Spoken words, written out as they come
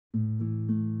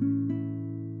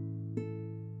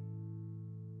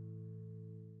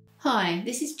Hi,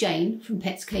 this is Jane from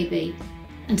Pets KB,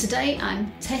 and today I'm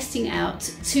testing out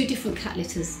two different cat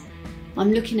litters.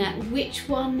 I'm looking at which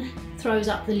one throws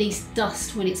up the least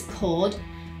dust when it's poured,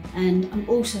 and I'm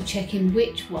also checking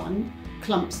which one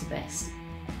clumps the best.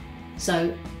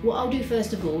 So what I'll do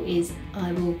first of all is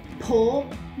I will pour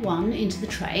one into the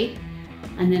tray,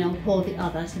 and then I'll pour the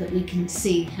other so that we can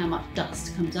see how much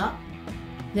dust comes up.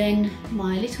 Then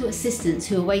my little assistants,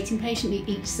 who are waiting patiently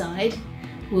each side,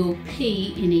 will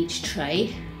pee in each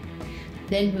tray.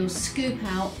 Then we'll scoop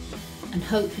out and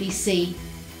hopefully see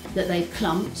that they've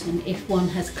clumped, and if one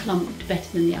has clumped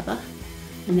better than the other.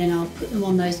 And then I'll put them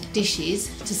on those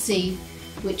dishes to see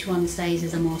which one stays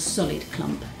as a more solid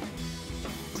clump.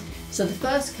 So the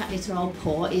first cat litter I'll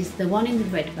pour is the one in the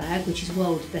red bag, which is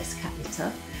World's Best Cat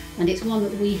Litter, and it's one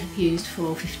that we have used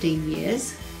for 15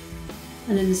 years.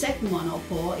 And then the second one I'll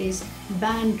pour is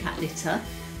Van Cat Litter,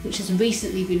 which has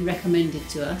recently been recommended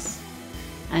to us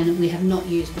and we have not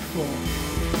used before.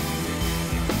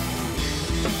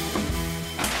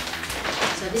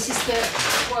 So this is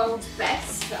the World's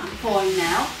Best that I'm pouring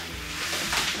now.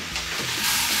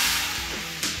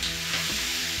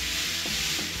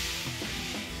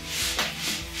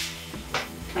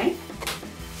 Okay.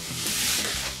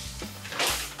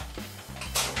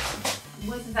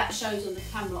 Whether that shows on the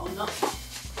camera or not,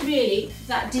 really,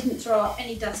 that didn't throw up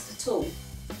any dust at all.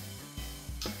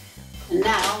 And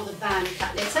now the Van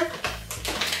Cat Litter.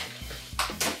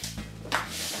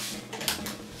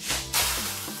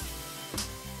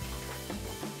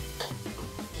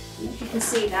 And if you can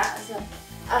see that,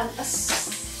 there's a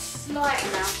slight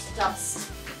amount of dust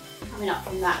coming up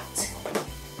from that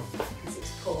as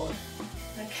it's poured.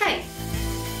 Okay.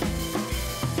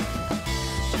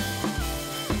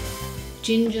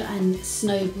 Ginger and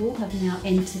Snowball have now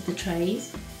entered the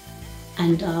trays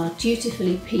and are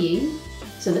dutifully peeing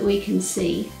so that we can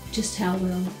see just how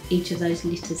well each of those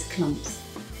litters clumps.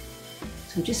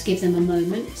 So I'll just give them a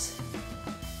moment.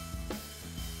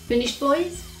 Finished,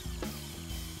 boys?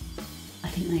 I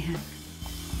think they have.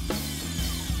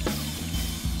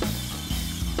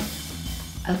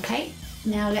 Okay,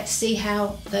 now let's see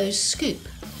how those scoop.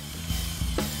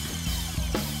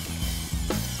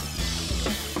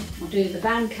 I'll do the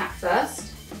Van Cat first.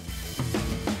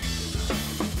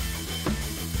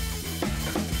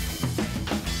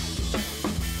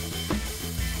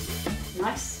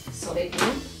 Nice, solid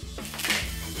one.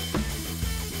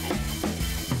 Okay.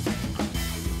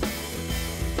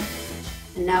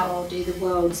 And now I'll do the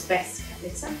World's Best Cat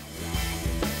Litter.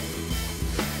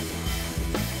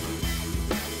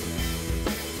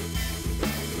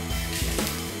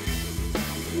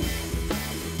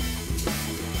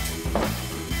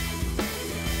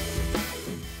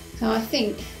 So I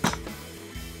think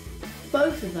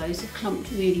both of those have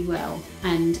clumped really well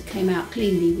and came out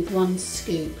cleanly with one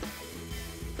scoop.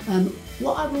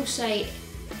 What I will say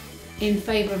in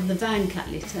favour of the Van Cat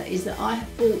Litter is that I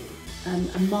have bought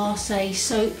a Marseille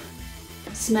soap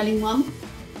smelling one,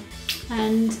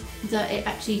 and that it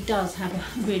actually does have a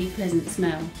really pleasant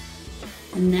smell.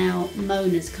 And now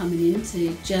Mona's coming in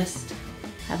to just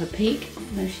have a peek.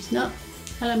 No, she's not.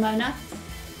 Hello, Mona.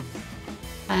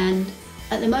 And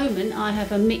at the moment I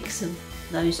have a mix of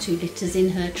those two litters in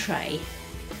her tray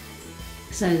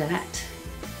so that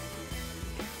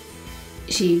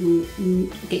she will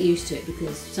get used to it,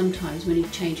 because sometimes when you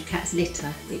change a cat's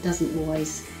litter it doesn't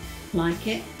always like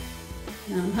it.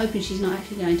 Now, I'm hoping she's not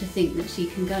actually going to think that she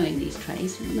can go in these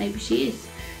trays, but maybe she is.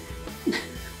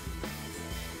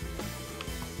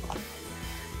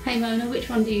 Hey Mona, which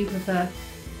one do you prefer?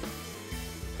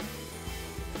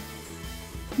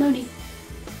 Moni,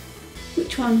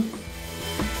 which one?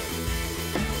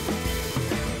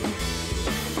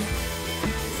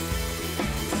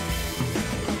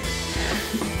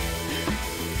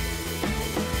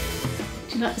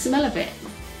 Do you like the smell of it?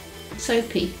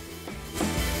 Soapy.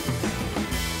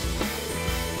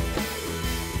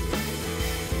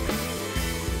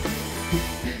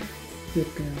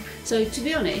 Good girl. So to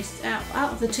be honest,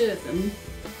 out of the two of them,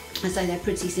 I'd say they're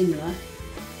pretty similar.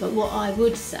 But what I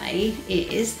would say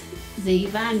is the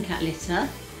Van Cat Litter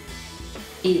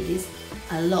is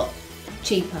a lot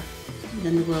cheaper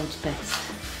than the World's Best.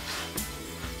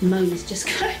 Mona's just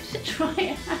going to try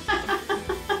it.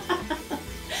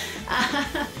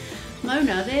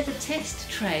 Mona, they're the test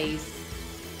trays.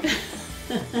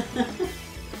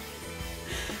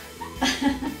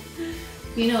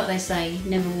 You know what they say,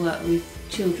 never work with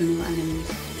children or animals.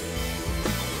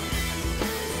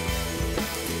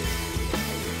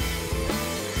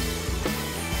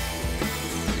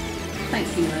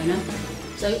 Thank you, Mona.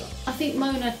 So I think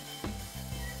Mona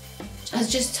has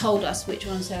just told us which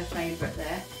one's her favourite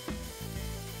there.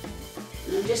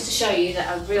 And just to show you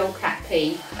that a real cat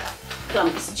pee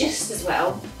clumps just as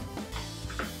well.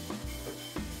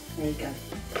 There you go.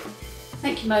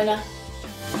 Thank you, Mona.